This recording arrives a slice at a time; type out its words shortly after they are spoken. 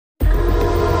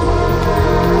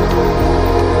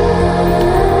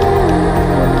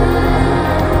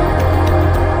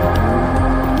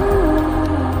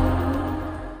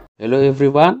Hello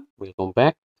everyone, welcome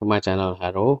back to my channel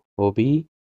Haro Hobby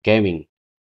Gaming.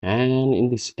 And in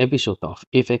this episode of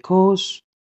If Echoes,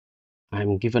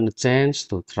 I'm given a chance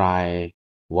to try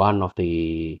one of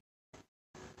the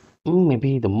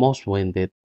maybe the most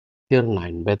wanted tier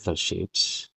 9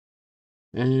 battleships.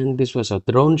 And this was a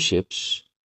drone ships.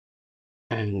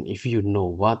 And if you know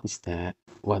what is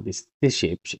this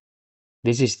ship?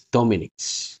 This is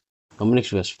Dominix.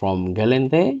 Dominix was from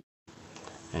Gallente,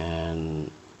 and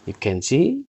you can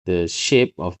see the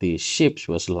shape of the ships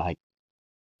was like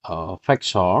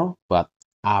Vexor, but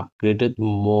upgraded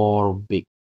more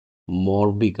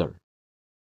bigger.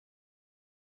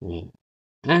 Yeah.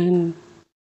 And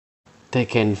they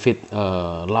can fit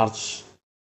a large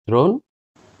drone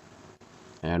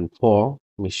and 4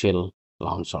 missile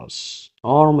launchers,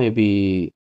 or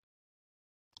maybe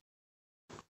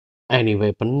any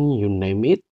weapon you name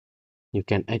it. You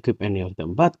can equip any of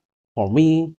them. But for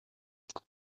me,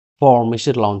 4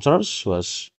 missile launchers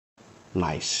was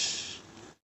nice,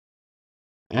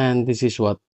 and this is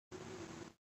what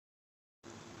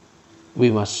we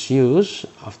must use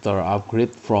after upgrade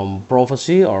from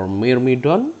Prophecy or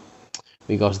Myrmidon,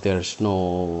 because there's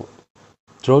no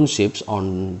drone ships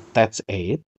on Tats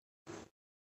 8,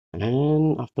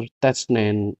 and after Tats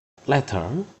 9 later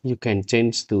you can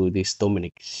change to this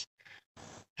Dominix.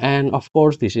 And of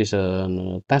course this is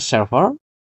a test server,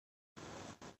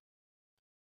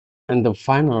 and the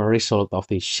final result of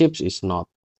the ships is not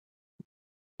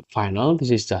final.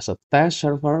 This is just a test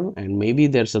server, and maybe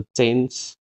there's a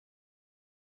change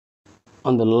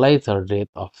on the later date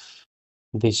of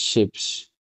these ships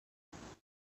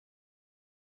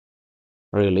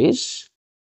release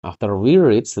after we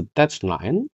reach the Tats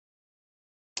 9.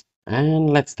 And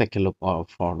let's take a look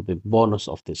for the bonus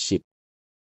of the ship.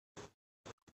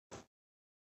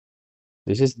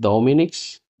 This is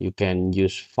Dominix. You can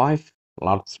use 5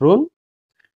 large rune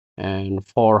and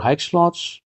 4 high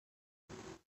slots,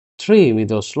 3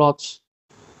 middle slots,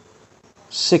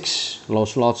 6 low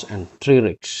slots, and 3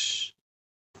 rigs.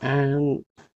 And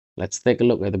let's take a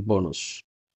look at the bonus.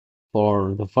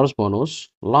 For the first bonus,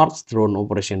 large drone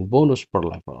operation bonus per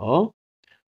level,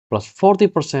 plus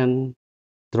 40%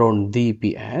 drone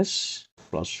DPS,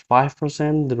 plus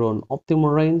 5% drone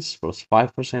optimal range, plus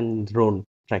 5% drone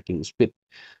tracking speed.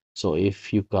 So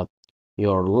if you got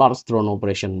your large drone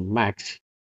operation max,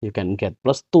 you can get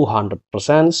plus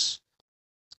 200%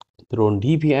 drone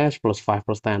DPS, plus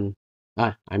 5%,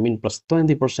 I mean plus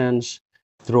 20%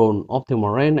 drone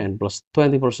optimal range, and plus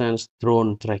 20%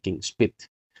 drone tracking speed.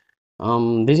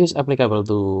 This is applicable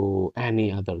to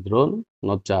any other drone,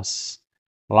 not just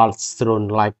large drone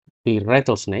like the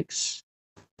rattlesnakes.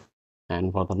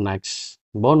 And for the next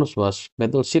bonus was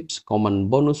battleships common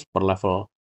bonus per level,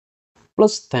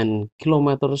 plus 10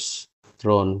 kilometers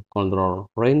drone control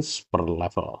range per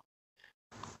level.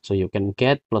 So you can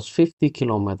get plus 50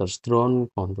 kilometers drone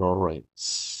control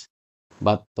range.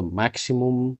 But the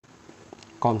maximum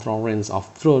control range of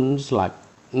drones like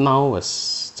now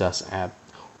is just at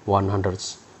 100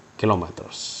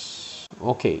 kilometers.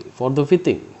 Okay, for the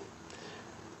fitting.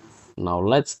 Now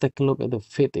let's take a look at the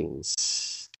fittings.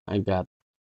 I got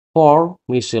 4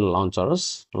 missile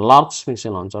launchers, large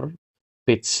missile launcher,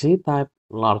 pitch C type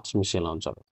large missile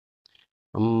launcher.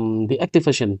 The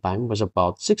activation time was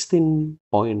about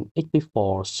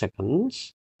 16.84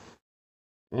 seconds,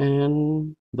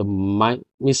 and the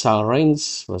missile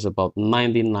range was about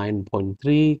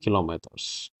 99.3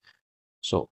 kilometers.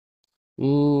 So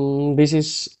this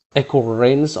is echo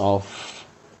range of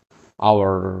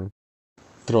our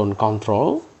drone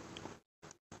control,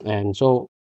 and so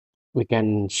we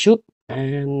can shoot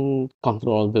and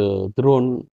control the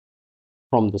drone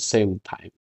from the same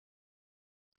time.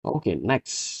 Okay,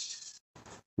 next,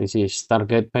 this is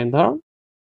target painter,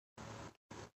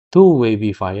 2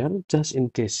 wavy fire, just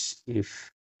in case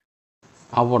if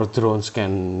our drones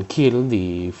can kill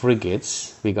the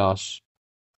frigates, because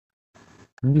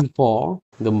before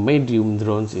the medium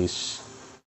drones is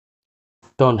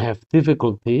don't have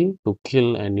difficulty to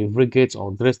kill any frigates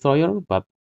or destroyer, but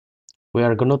we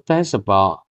are gonna test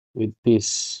about with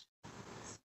this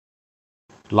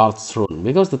large drone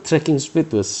because the tracking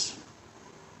speed was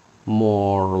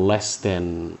more or less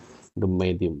than the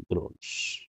medium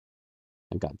drones.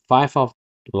 I got 5 of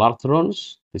large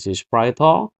drones. This is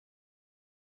Praetor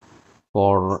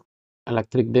for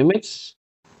electric damage.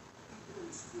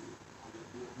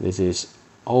 This is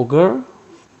Ogre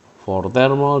for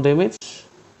thermal damage.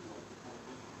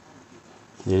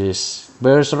 This is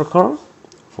Berserker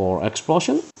for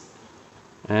explosion.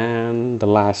 And the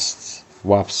last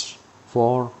Wasp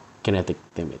for kinetic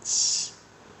damage.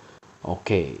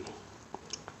 Okay.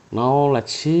 Now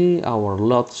let's see our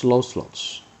low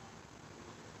slots.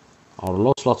 Our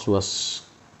low slots was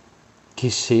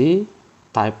KC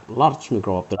type large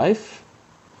micro drive,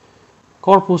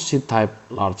 Corpus C type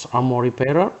large armor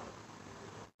repairer,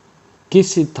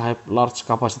 KC type large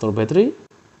capacitor battery.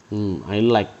 I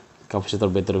like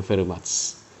capacitor battery very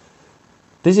much.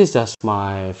 This is just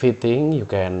my fitting. You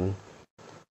can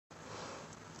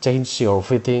change your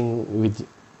fitting with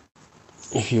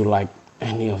if you like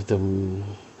any of them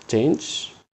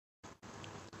change.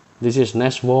 This is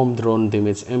Nest Worm drone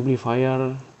damage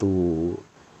amplifier to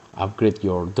upgrade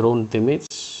your drone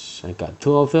damage. I got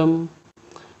two of them.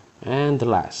 And the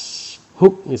last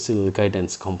hook missile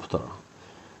guidance computer.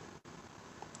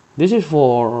 This is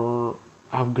for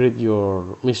upgrade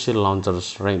your missile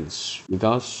launcher's range,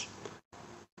 because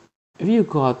if you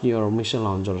got your missile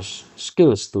launcher's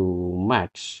skills to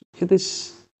max, it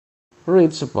is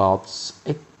reach about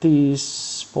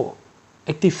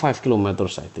 85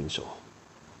 kilometers, I think so.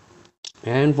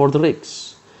 And for the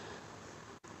rigs,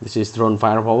 this is drone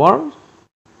firepower,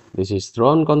 this is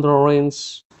drone control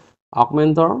range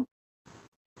augmenter,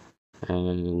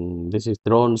 and this is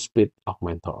drone speed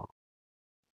augmenter.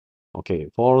 Okay,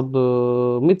 for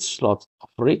the mid slot of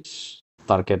rigs,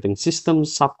 targeting system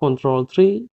subcontrol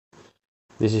 3,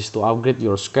 this is to upgrade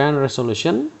your scan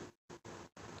resolution.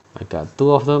 I got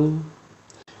two of them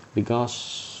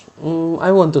because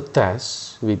I want to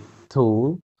test with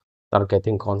two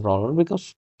targeting controller,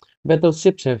 because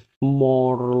battleships have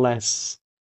more or less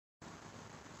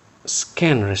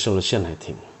scan resolution, I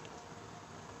think.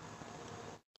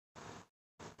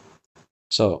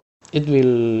 So it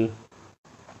will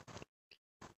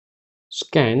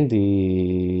scan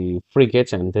the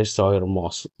frigates and destroyer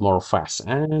more fast,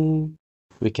 and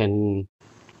we can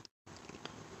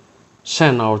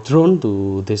send our drone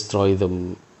to destroy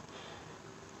them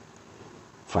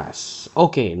fast.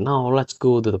 Okay, now let's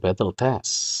go to the battle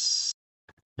test.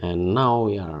 And now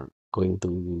we are going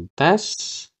to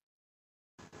test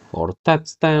for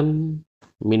test 10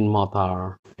 min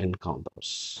mortar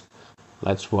encounters.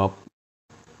 Let's swap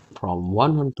from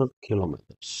 100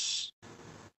 kilometers.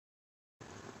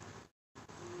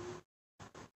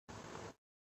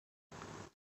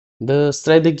 The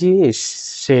strategy is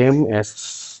same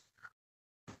as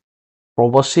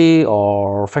Probosi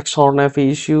or Vexor Navy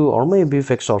issue, or maybe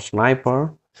Vexor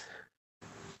Sniper,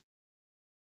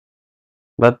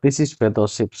 but this is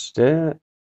battleships.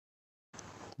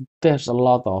 There's a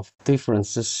lot of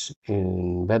differences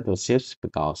in battleships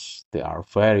because they are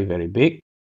very big.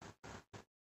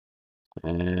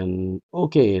 And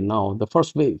okay, now the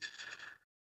first wave.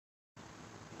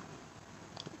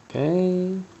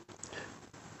 Okay,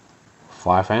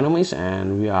 5 enemies,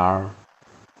 and we are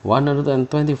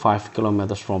 125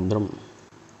 kilometers from them.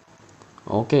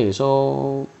 Okay,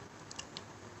 so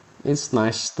it's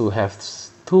nice to have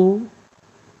two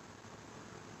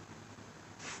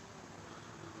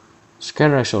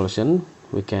scan resolution.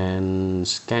 We can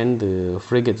scan the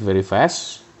frigate very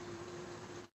fast.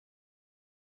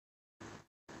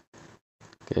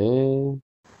 Okay,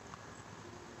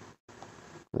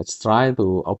 let's try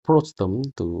to approach them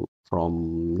to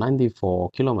from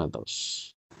 94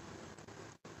 kilometers.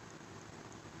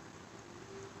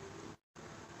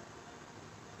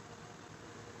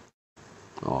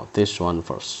 Oh, this one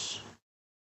first.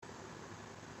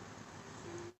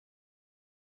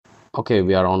 Okay,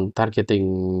 we are on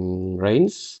targeting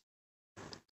range.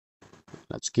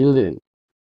 Let's kill it.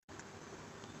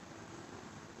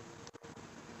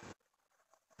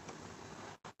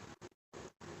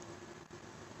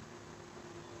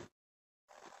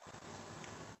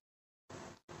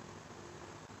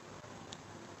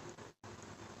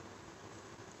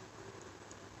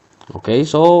 Okay,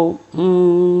 so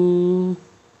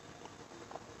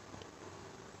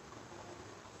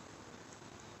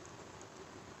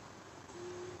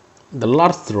the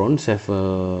large drones have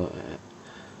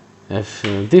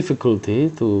difficulty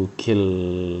to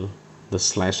kill the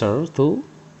slasher too,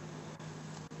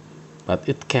 but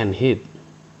it can hit.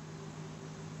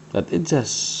 But it's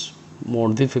just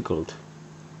more difficult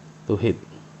to hit.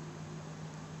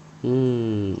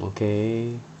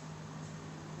 Okay.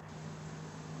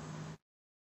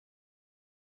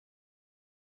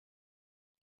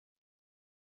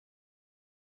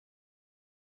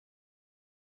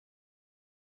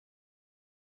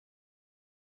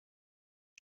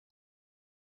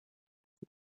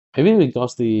 Maybe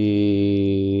because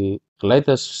the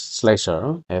latest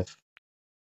slasher have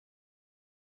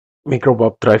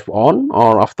microbab drive on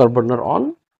or afterburner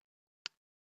on.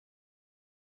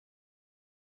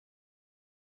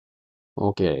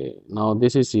 Okay, now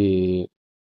this is the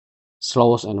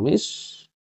slowest enemies,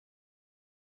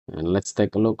 And let's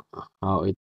take a look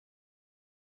how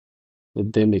the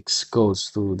damage goes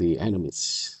to the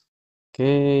enemies.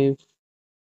 Okay,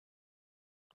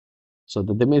 so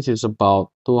the damage is about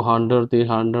 200,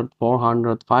 300,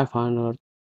 400, 500,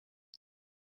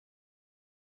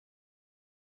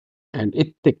 and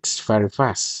it ticks very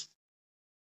fast.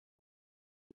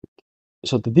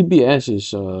 So the DPS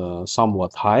is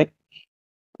somewhat high,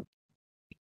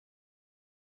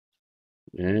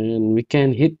 and we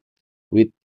can hit with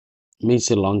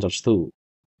missile launchers too.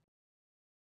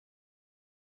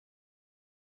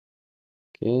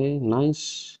 Okay,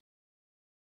 nice.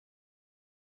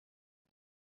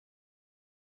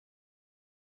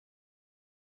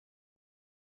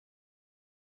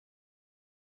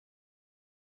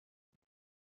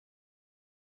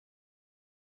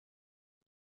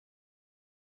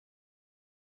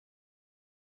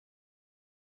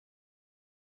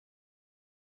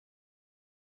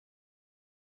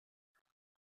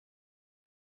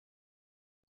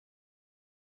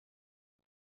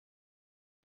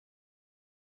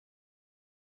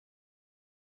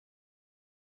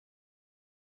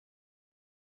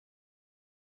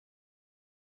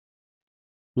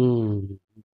 Hmm.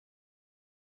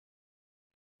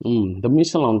 The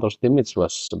missile launchers damage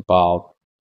was about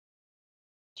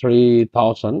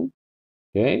 3,000.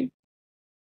 Okay.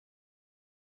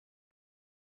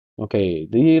 Okay.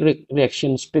 The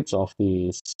reaction speeds of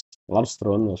the large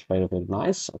drone was very, very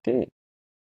nice. Okay.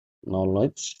 Now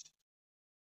let's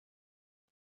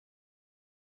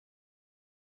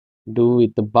do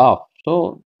with the buff.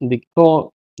 So the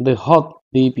hot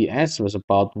DPS was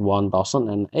about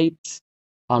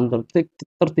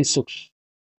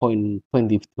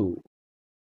 1,836.22.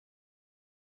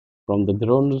 From the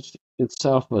drones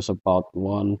itself was about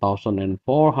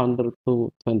 1,400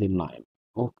 to 29.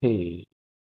 Okay,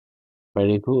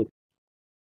 very good.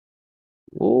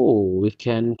 Oh, we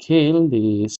can kill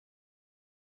these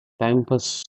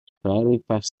tempest very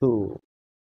fast too.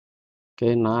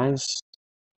 Okay, nice.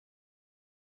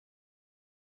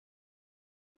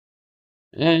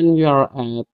 And we are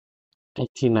at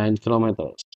 89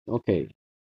 kilometers. Okay,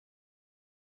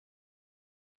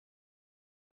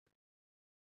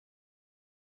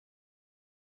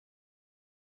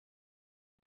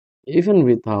 even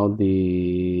without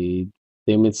the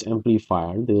damage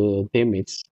amplifier, the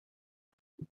damage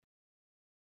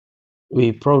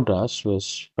we produce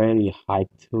was very high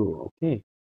too. Okay,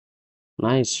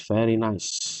 nice, very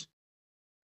nice.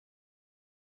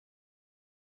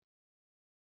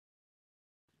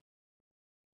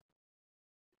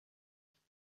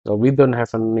 So we don't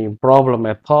have any problem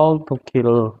at all to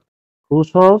kill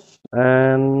cruisers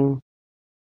and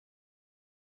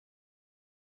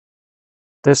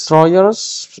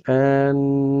destroyers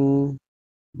and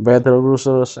battle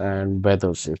cruisers and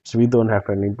battleships. We don't have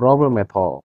any problem at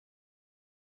all.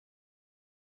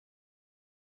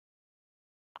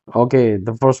 Okay,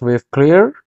 the first wave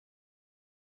clear.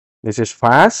 This is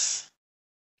fast.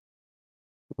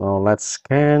 Now let's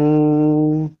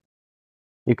scan.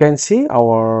 You can see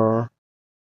our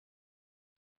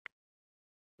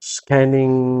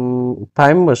scanning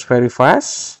time was very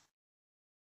fast.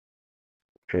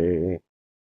 Okay,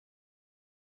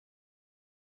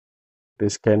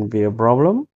 this can be a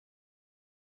problem.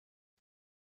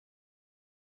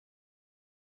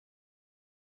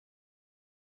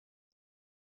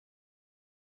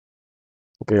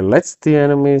 Okay, let's the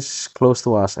enemies close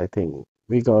to us. I think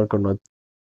we are gonna.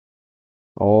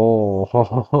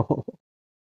 Oh,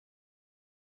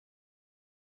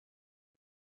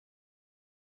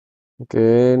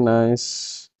 okay,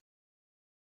 nice.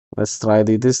 Let's try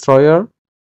the destroyer.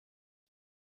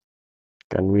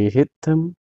 Can we hit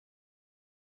them?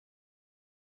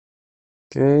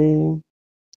 Okay,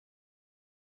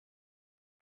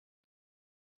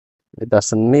 it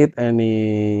doesn't need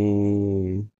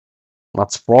any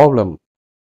much problem.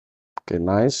 Okay,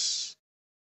 nice.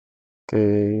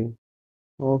 Okay,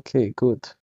 okay, good.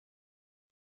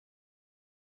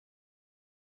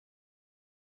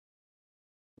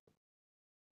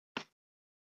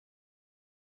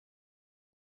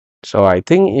 So I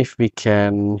think if we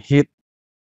can hit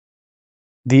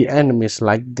the enemies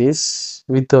like this,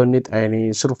 we don't need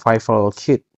any survival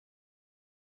kit.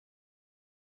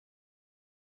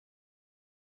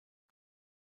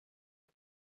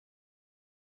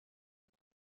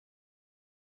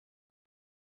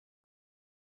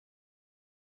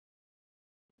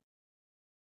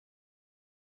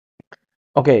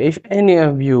 Okay, if any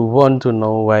of you want to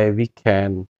know where we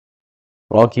can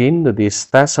log in to this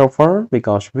test server,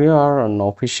 because we are an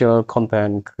official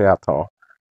content creator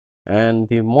and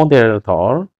the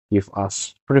moderator give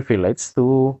us privilege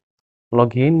to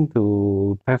log in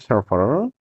to test server.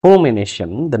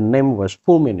 Fulmination, the name was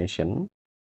Fulmination,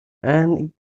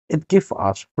 and it gives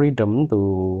us freedom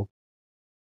to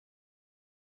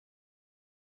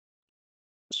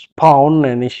spawn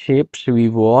any ships we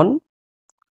want,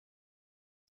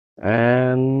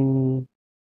 and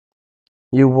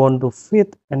you want to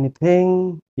fit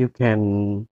anything, you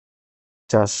can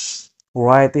just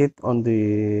write it on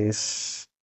this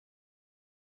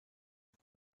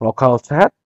local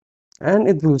chat and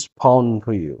it will spawn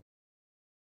to you.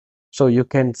 So you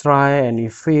can try any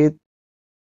fit,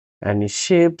 any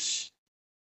ships,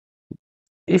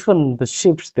 even the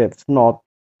ships that's not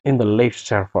in the live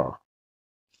server.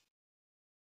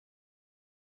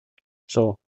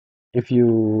 So if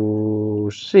you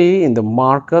see in the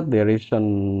market there is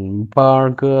some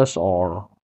Burgers or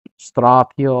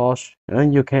Stratios,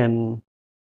 and you can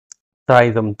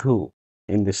try them too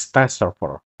in this test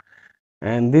server.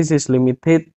 And this is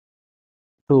limited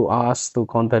to us, to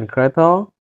content creator.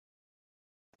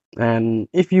 And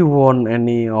if you want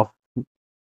any of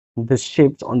the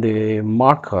ships on the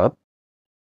market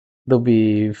to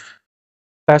be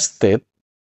tested,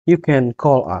 you can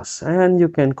call us and you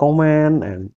can comment,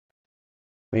 and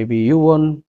maybe you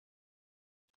want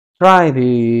try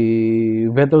the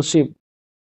battleship,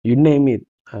 you name it,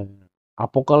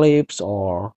 apocalypse,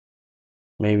 or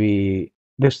maybe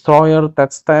destroyer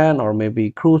that's 10, or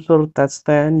maybe cruiser that's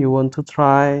 10 you want to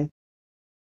try,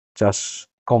 just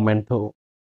comment to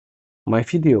my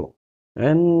video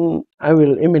and I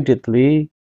will immediately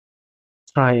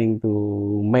trying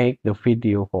to make the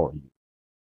video for you.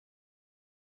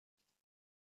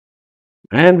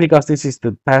 And because this is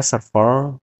the test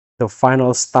server, the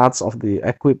final stats of the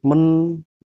equipment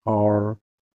or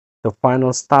the final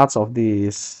stats of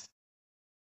this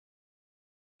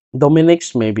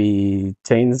Dominix may be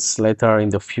changed later in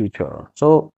the future.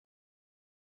 So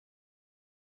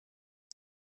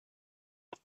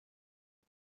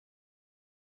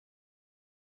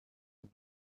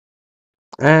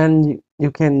and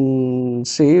you can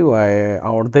see why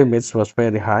our damage was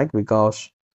very high,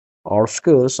 because our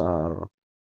skills are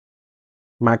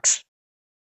max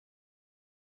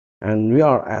and we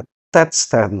are at that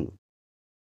stand.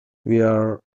 We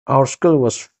are Our skill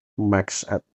was max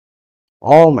at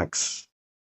all max.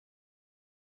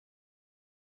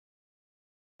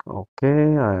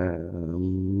 Okay,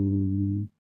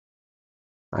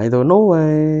 I don't know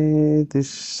why this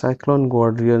Cyclone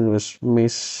Guardian was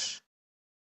miss.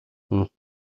 Hmm,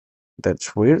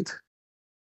 that's weird.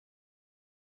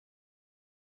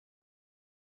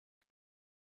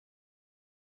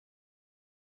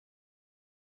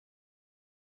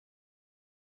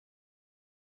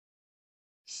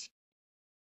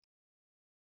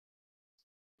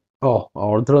 Oh,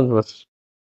 our drone was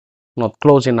not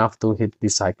close enough to hit the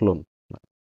cyclone.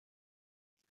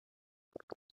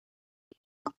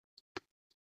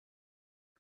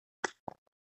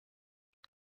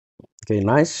 Okay,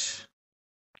 nice.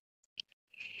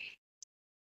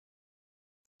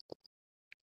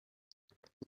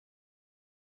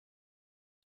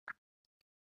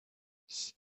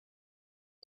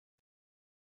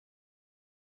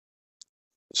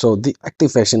 So the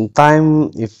activation time,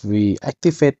 if we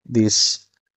activate this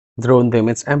drone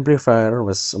damage amplifier,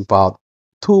 was about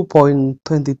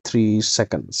 2.23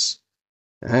 seconds,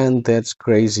 and that's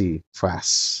crazy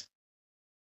fast.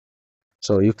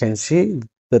 So you can see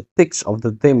the ticks of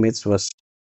the damage was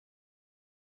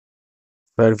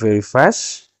very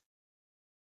fast.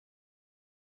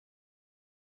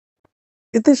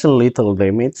 It is a little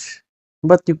damage,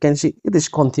 but you can see it is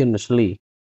continuously.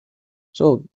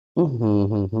 So I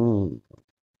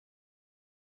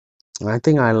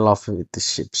think I love it, the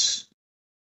ships.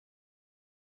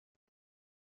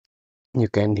 You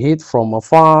can hit from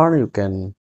afar, you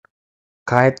can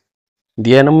kite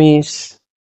the enemies.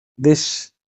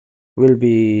 This will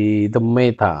be the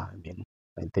meta.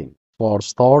 I think for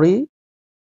story,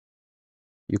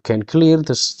 you can clear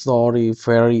the story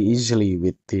very easily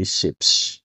with these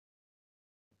ships.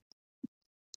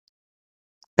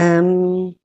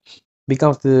 And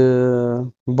because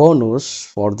the bonus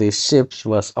for these ships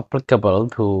was applicable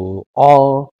to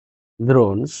all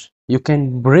drones, you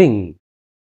can bring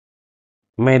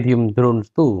medium drones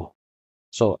too.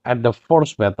 So at the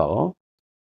first battle,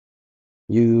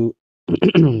 you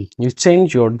you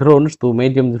change your drones to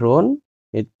medium drone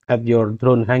at your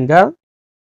drone hangar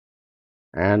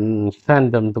and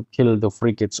send them to kill the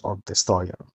frigates or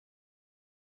destroyer.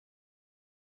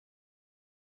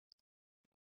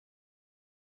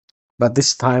 But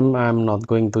this time I'm not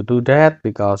going to do that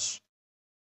because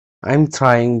I'm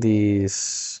trying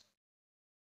these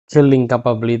killing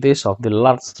capabilities of the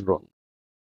large drone.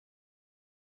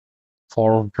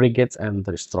 for frigates and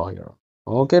destroyer.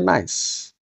 Okay,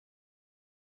 nice.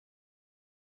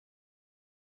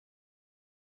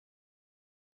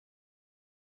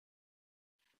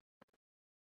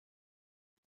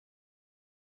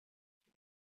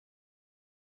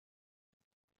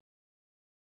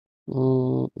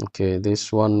 Okay,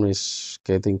 this one is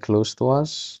getting close to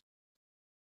us.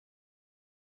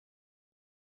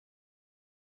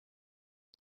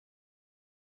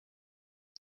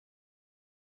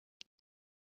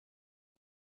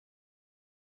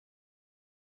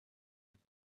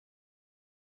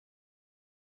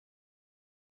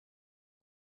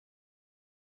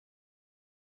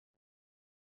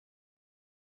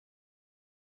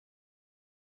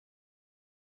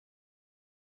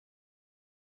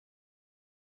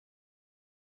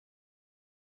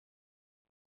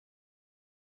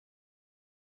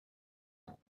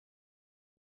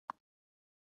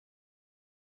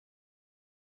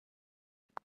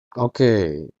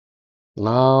 Okay,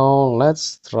 now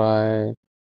let's try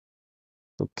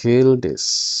to kill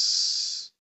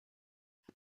this.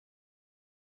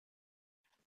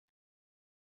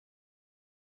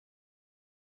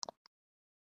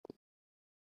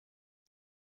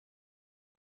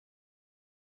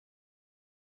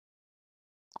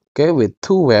 Okay, with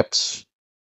two webs,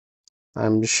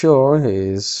 I'm sure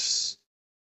he's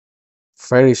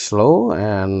very slow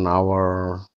and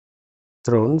our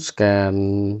drones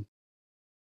can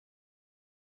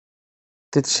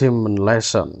teach him a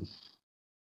lesson.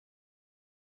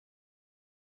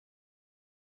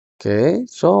 Okay,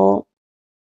 so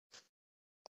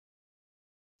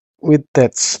with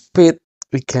that speed,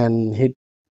 we can hit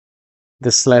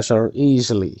the slasher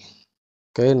easily.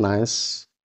 Okay, nice.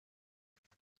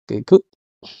 Okay, good.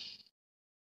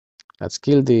 Let's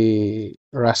kill the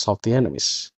rest of the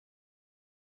enemies.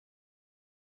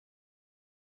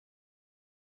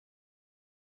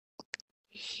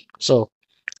 So,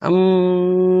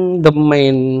 the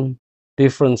main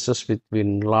differences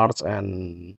between large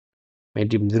and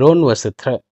medium drone was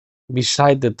the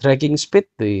beside the tracking speed,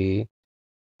 the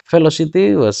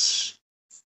velocity was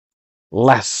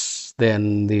less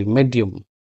than the medium.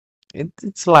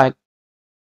 It's like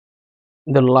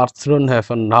the large drone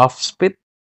have an half speed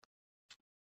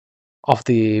of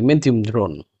the medium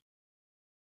drone.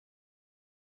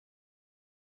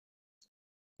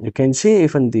 You can see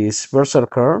even this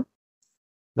berserker,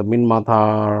 the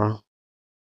Minmatar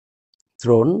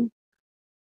drone,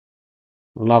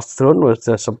 large drone was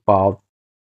just about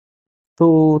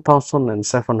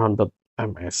 2700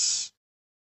 ms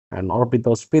and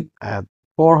orbital speed at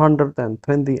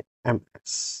 420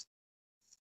 ms.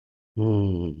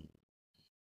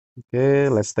 Okay,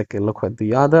 let's take a look at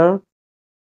the other.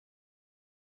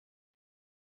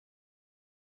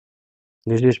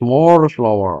 This is more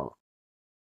slower.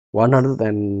 100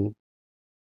 and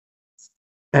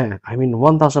I mean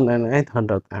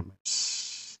 1800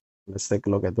 ms. Let's take a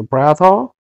look at the Predator.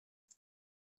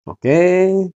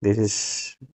 Okay, this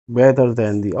is better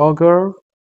than the Ogre.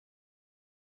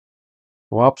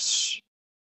 Whoops.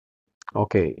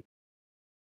 Okay,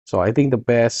 so I think the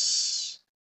best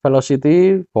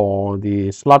velocity for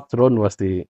the slot drone was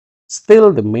the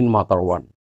still the main motor one.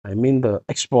 I mean the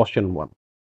explosion one.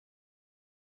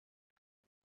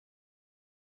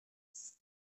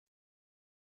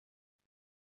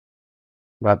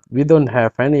 But we don't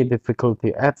have any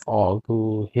difficulty at all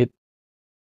to hit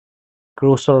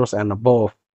cruisers and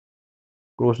above.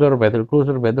 Cruiser,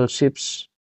 battleships.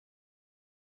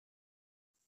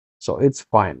 So it's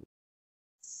fine.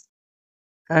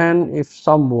 And if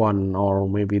someone or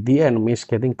maybe the enemy is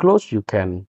getting close, you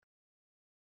can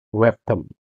web them.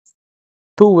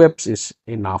 Two webs is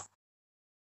enough.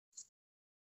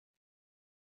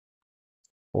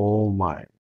 Oh my,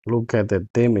 look at the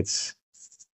damage.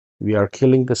 We are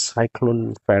killing the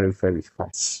cyclone very, very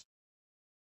fast.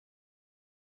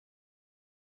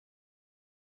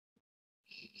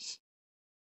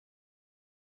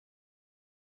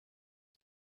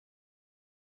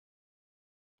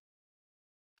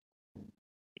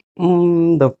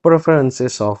 The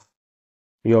preferences of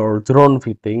your drone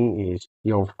fitting is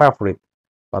your favorite,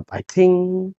 but I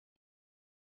think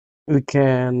we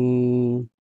can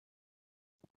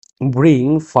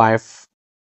bring five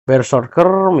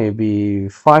berserker, maybe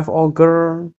five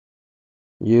ogre.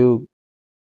 You,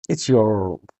 it's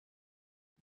your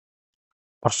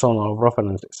personal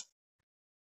preferences.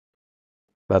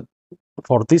 But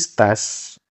for this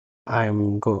test,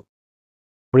 I'm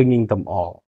bringing them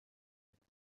all.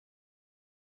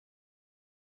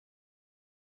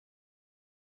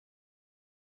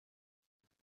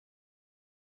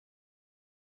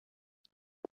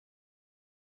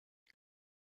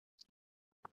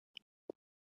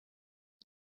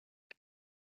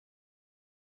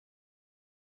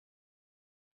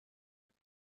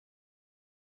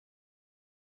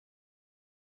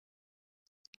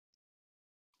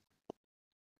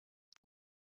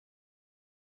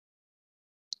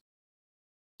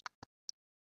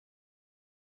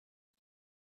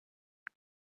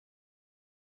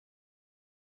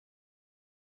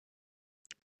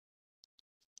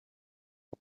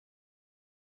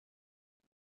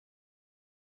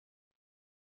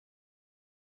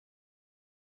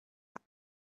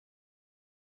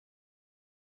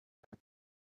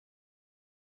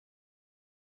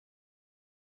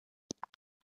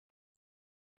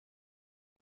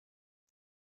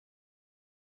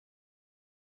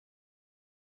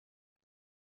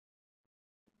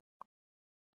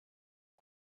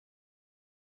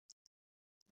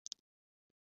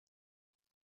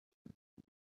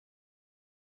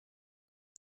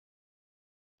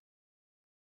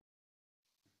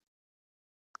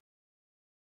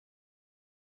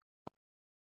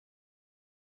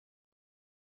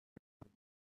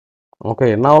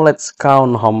 Okay, now let's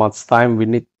count how much time we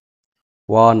need.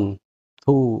 One,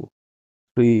 two,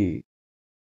 three,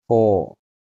 4,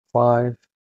 5,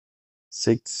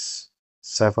 6,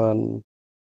 7,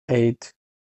 8,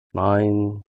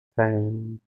 9,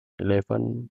 10,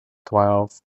 11,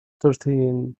 12,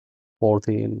 13,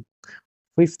 14,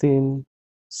 15,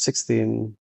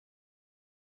 16.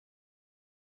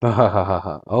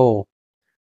 Oh,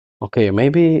 okay,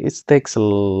 maybe it takes a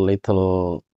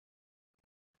little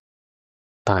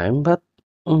time, but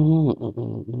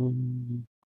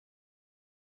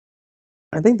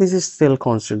I think this is still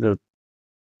considered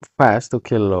fast to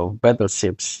kill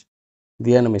battleships,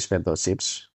 the enemy's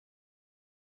battleships.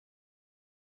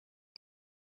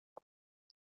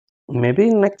 Maybe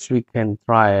next we can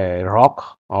try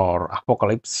Rock or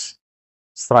Apocalypse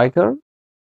Striker.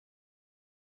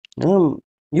 Um,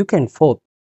 you can vote.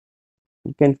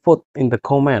 You can vote in the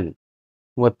comment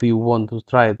what do you want to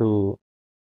try to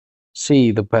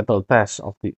see the battle test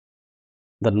of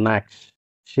the next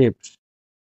ships.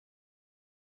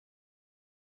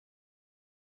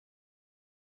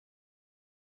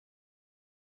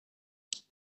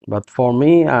 But for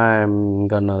me, I'm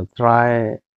gonna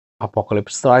try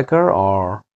Apocalypse Striker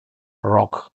or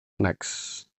Rock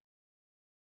next.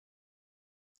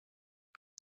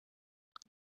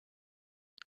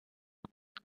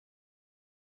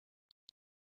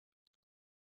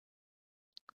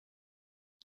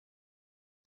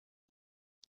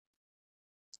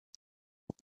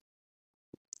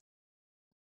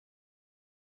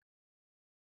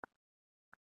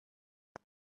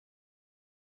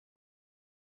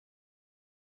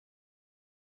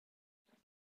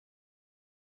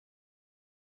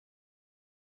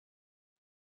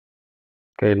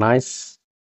 Okay, nice.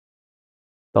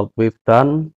 That we've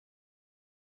done.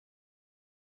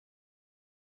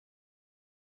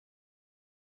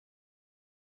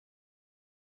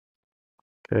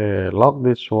 Okay, lock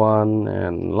this one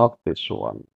and lock this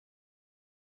one.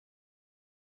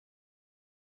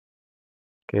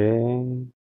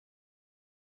 Okay.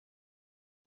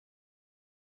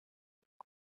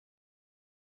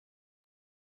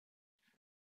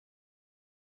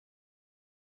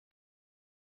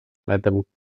 Let them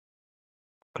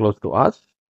close to us.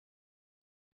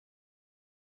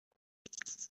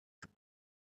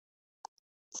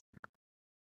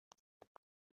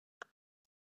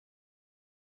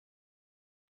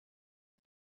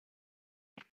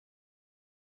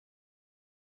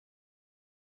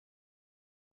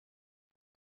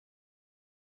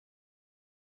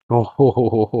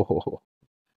 Oh,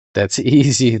 that's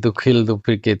easy to kill the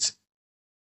frigates.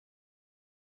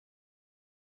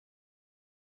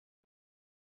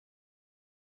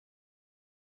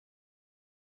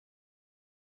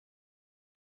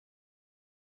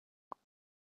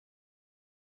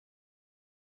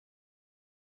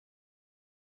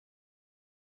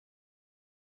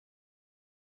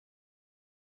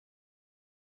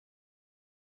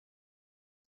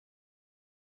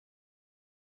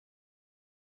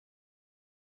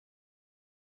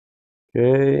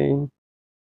 Okay,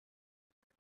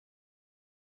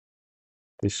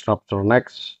 disruptor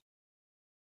next.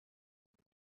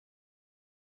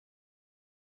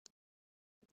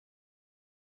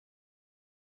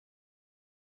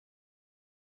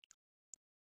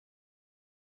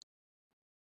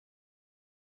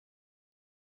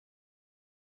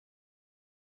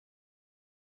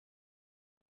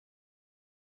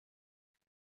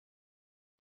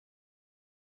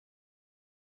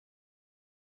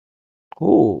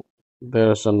 Oh,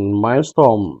 there's a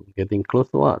milestone getting close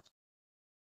to us.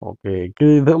 Okay,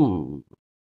 kill them.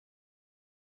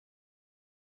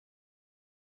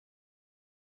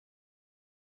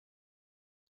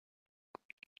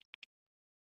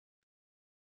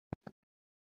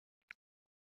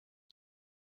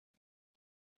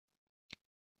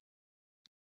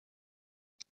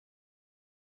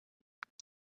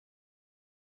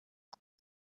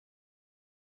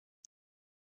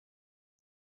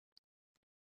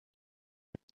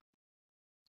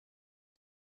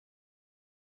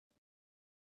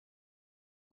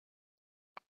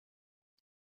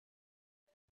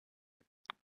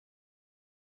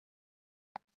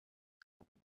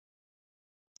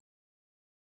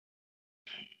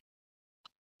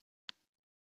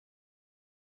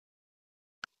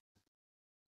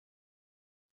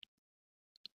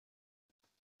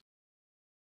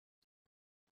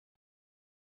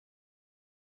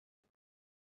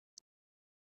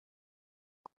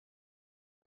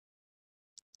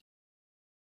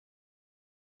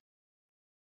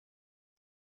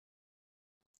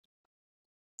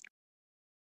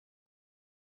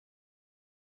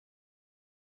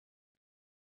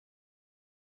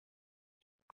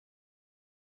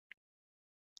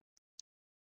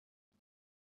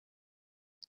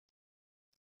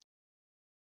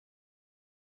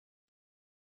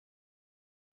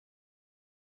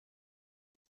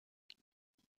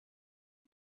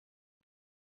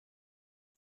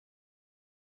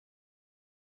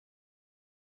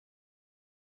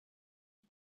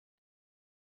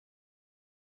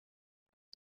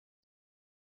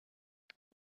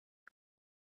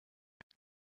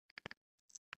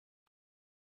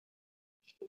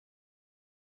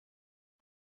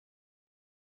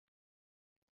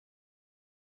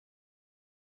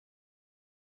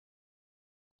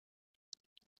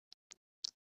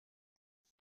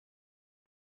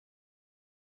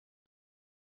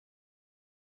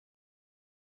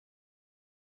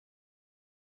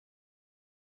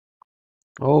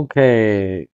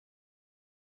 Okay,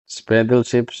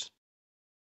 battleships.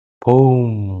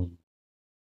 Boom.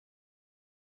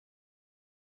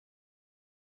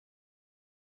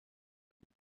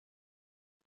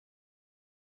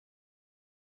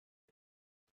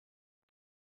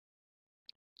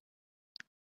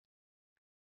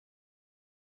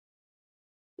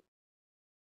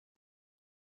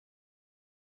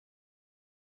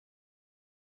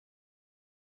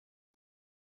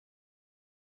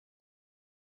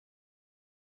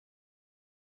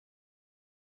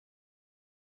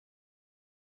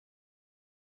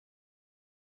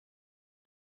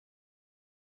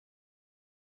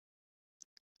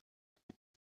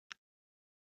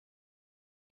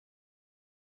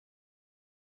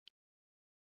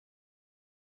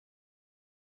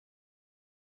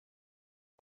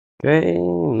 Okay,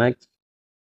 next.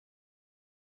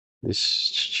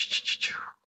 This.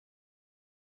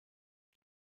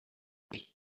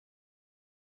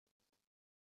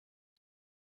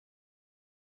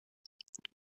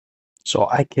 So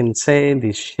I can say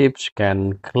these ships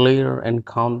can clear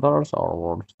encounters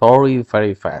or story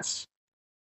very fast.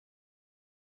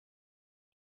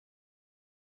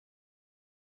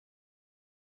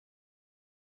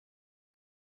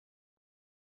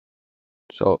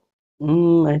 So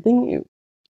I think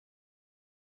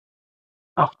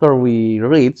after we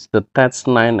reach the Test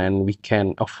 9 and we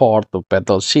can afford the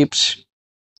battleships,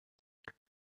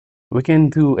 we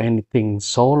can do anything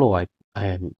solo.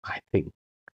 I think,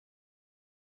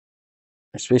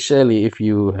 especially if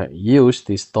you use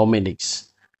this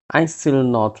Dominix. I'm still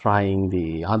not trying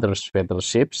the other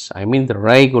battleships. I mean the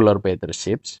regular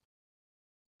battleships,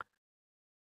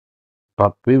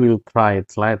 but we will try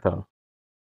it later.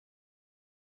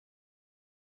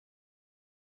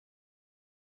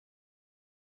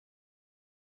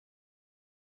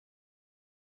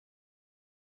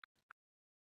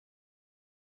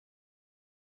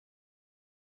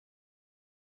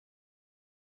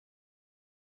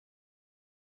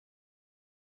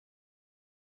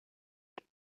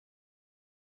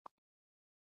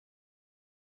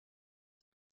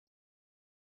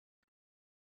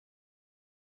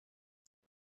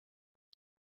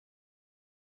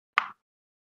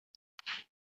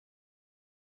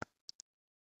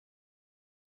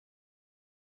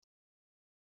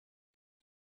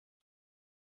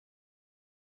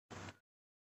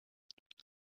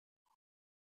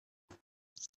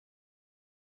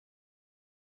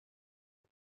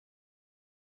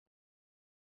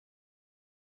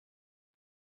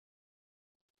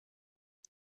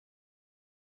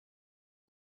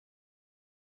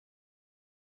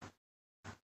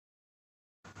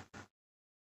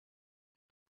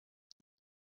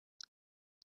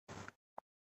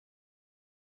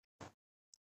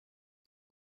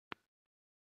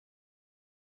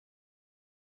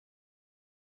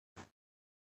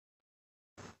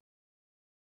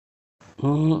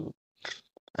 Mm,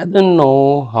 I don't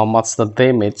know how much the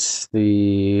damage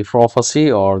the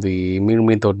prophecy or the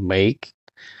method make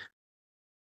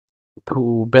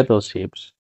to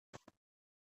battleships.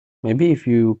 Maybe if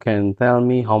you can tell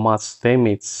me how much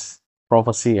damage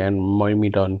prophecy and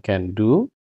Myrmidon can do,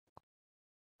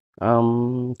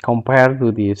 compared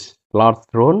to this large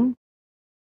drone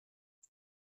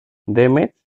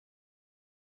damage,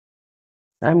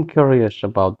 I'm curious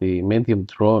about the medium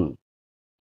drone.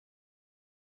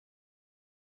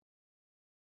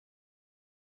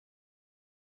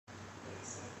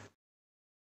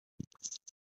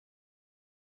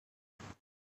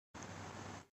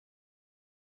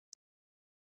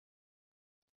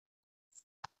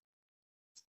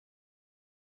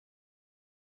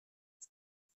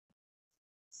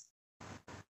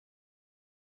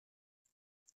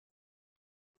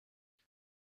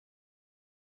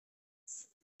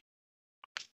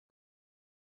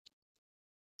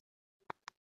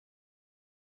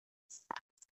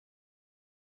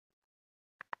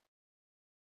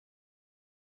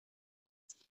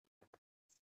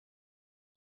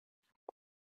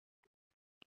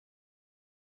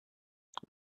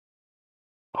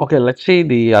 Okay, let's see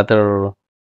the other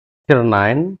tier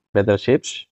 9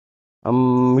 battleships.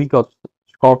 We got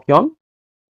Scorpion.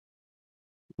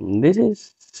 This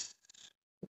is,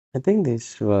 I think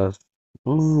this was,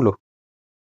 look,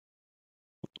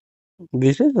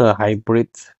 this is a hybrid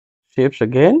ships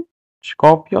again.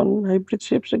 Scorpion hybrid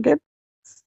ships again.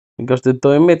 Because the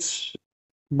damage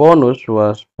bonus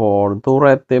was for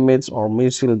turret damage or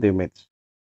missile damage.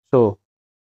 So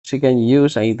she can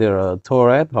use either a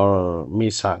turret or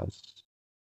missiles.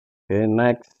 Okay,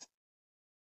 next,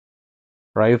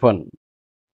 Raven.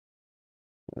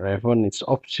 Raven is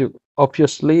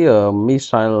obviously a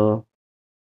missile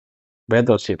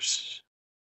battleships.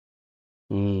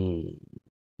 Hmm.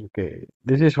 Okay,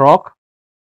 this is rock,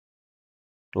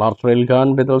 large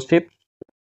railgun battleship,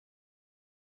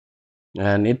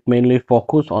 and it mainly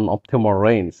focus on optimal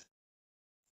range.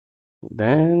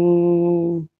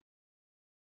 Then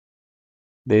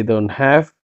they don't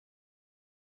have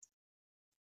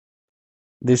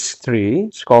these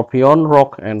three, Scorpion,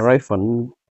 Rock, and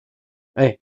Raven.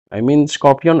 Hey, I mean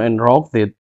Scorpion and Rock,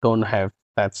 they don't have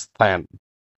that stand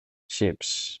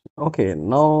ships. Okay,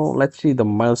 now let's see the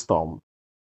Maelstrom.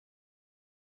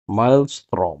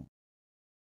 Maelstrom.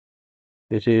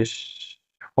 This is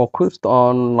focused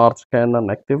on large cannon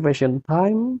activation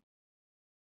time.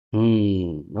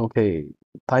 Okay.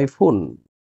 Typhoon.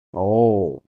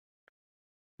 Oh,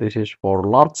 this is for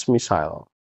large missile.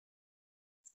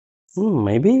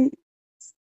 Maybe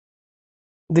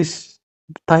this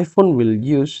Typhoon will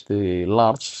use the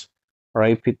large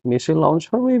rapid missile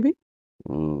launcher, maybe?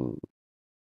 Hmm.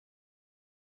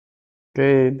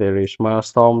 Okay, there is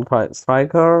Maelstrom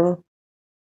Striker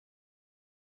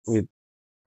with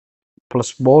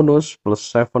plus bonus plus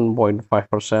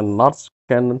 7.5% large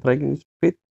cannon tracking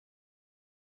speed.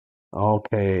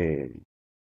 Okay,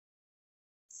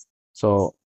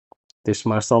 so this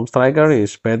Maelstrom Striker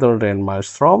is better than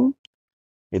Maelstrom.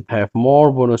 It have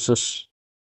more bonuses.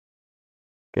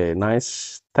 Okay,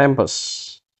 nice.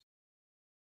 Tempest.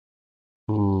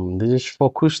 This is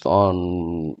focused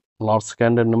on large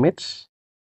cannon units.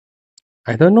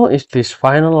 I don't know if this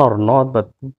final or not,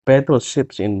 but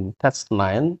battleships in Test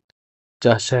 9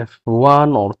 just have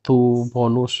one or two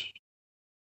bonus,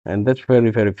 and that's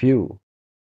very, very few.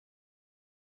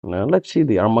 Now let's see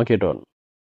the Armageddon.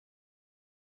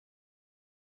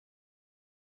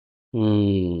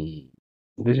 Hmm,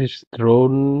 this is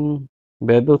drone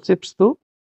battleships too.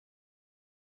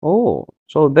 Oh,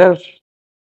 so there's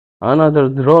another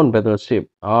drone battleship,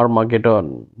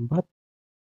 Armageddon. But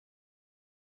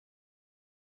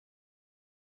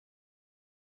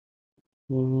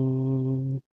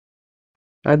hmm,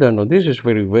 I don't know. This is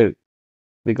very weird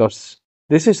because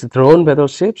this is drone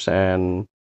battleships and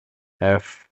have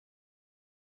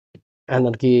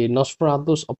energy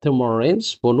Nosferatus optimal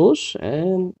range bonus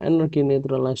and energy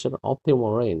neutralizer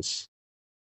optimal range.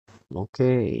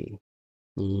 Okay.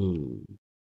 Hmm.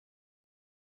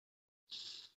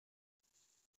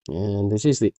 And this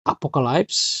is the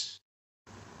Apocalypse.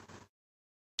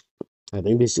 I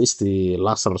think this is the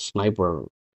laser sniper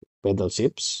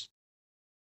battleships.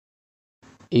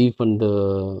 Even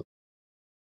the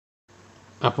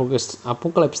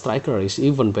Apocalypse Striker is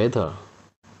even better.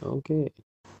 Okay.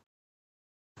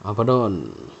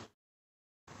 Abaddon.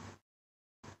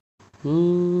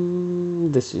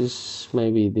 This is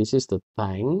maybe this is the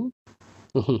tank.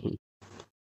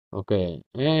 Okay,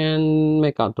 and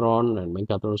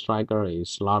Megatron Striker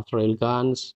is large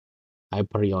railguns,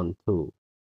 Hyperion 2.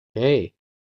 Okay,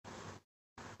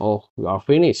 oh, we are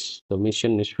finished. The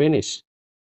mission is finished.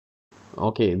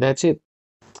 Okay, that's it.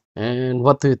 And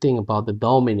what do you think about the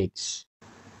Dominix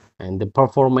and the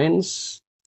performance?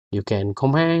 You can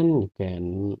comment, you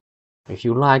can, if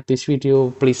you like this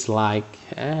video, please like,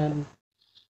 and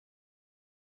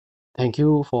thank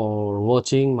you for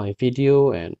watching my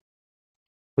video, and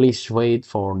please wait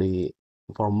for the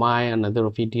for my another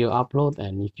video upload.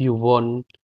 And if you want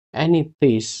any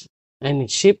piece, any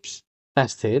ships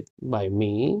tested by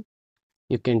me,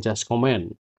 you can just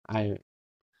comment. I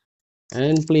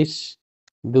and please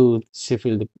do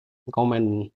civil the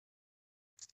comment.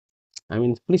 I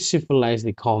mean, please civilize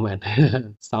the comment.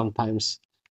 Sometimes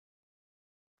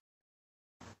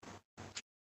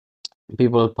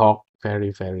people talk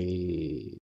very,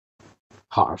 very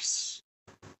harsh.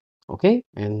 Okay,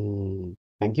 and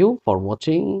thank you for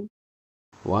watching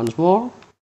once more.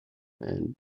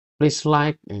 And please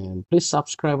like and please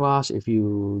subscribe us if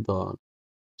you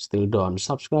still don't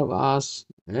subscribe us,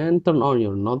 and turn on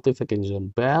your notification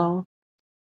bell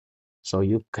so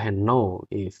you can know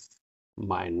if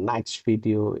my next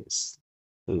video is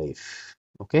live.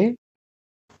 Okay,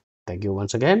 thank you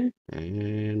once again,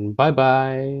 and bye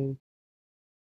bye.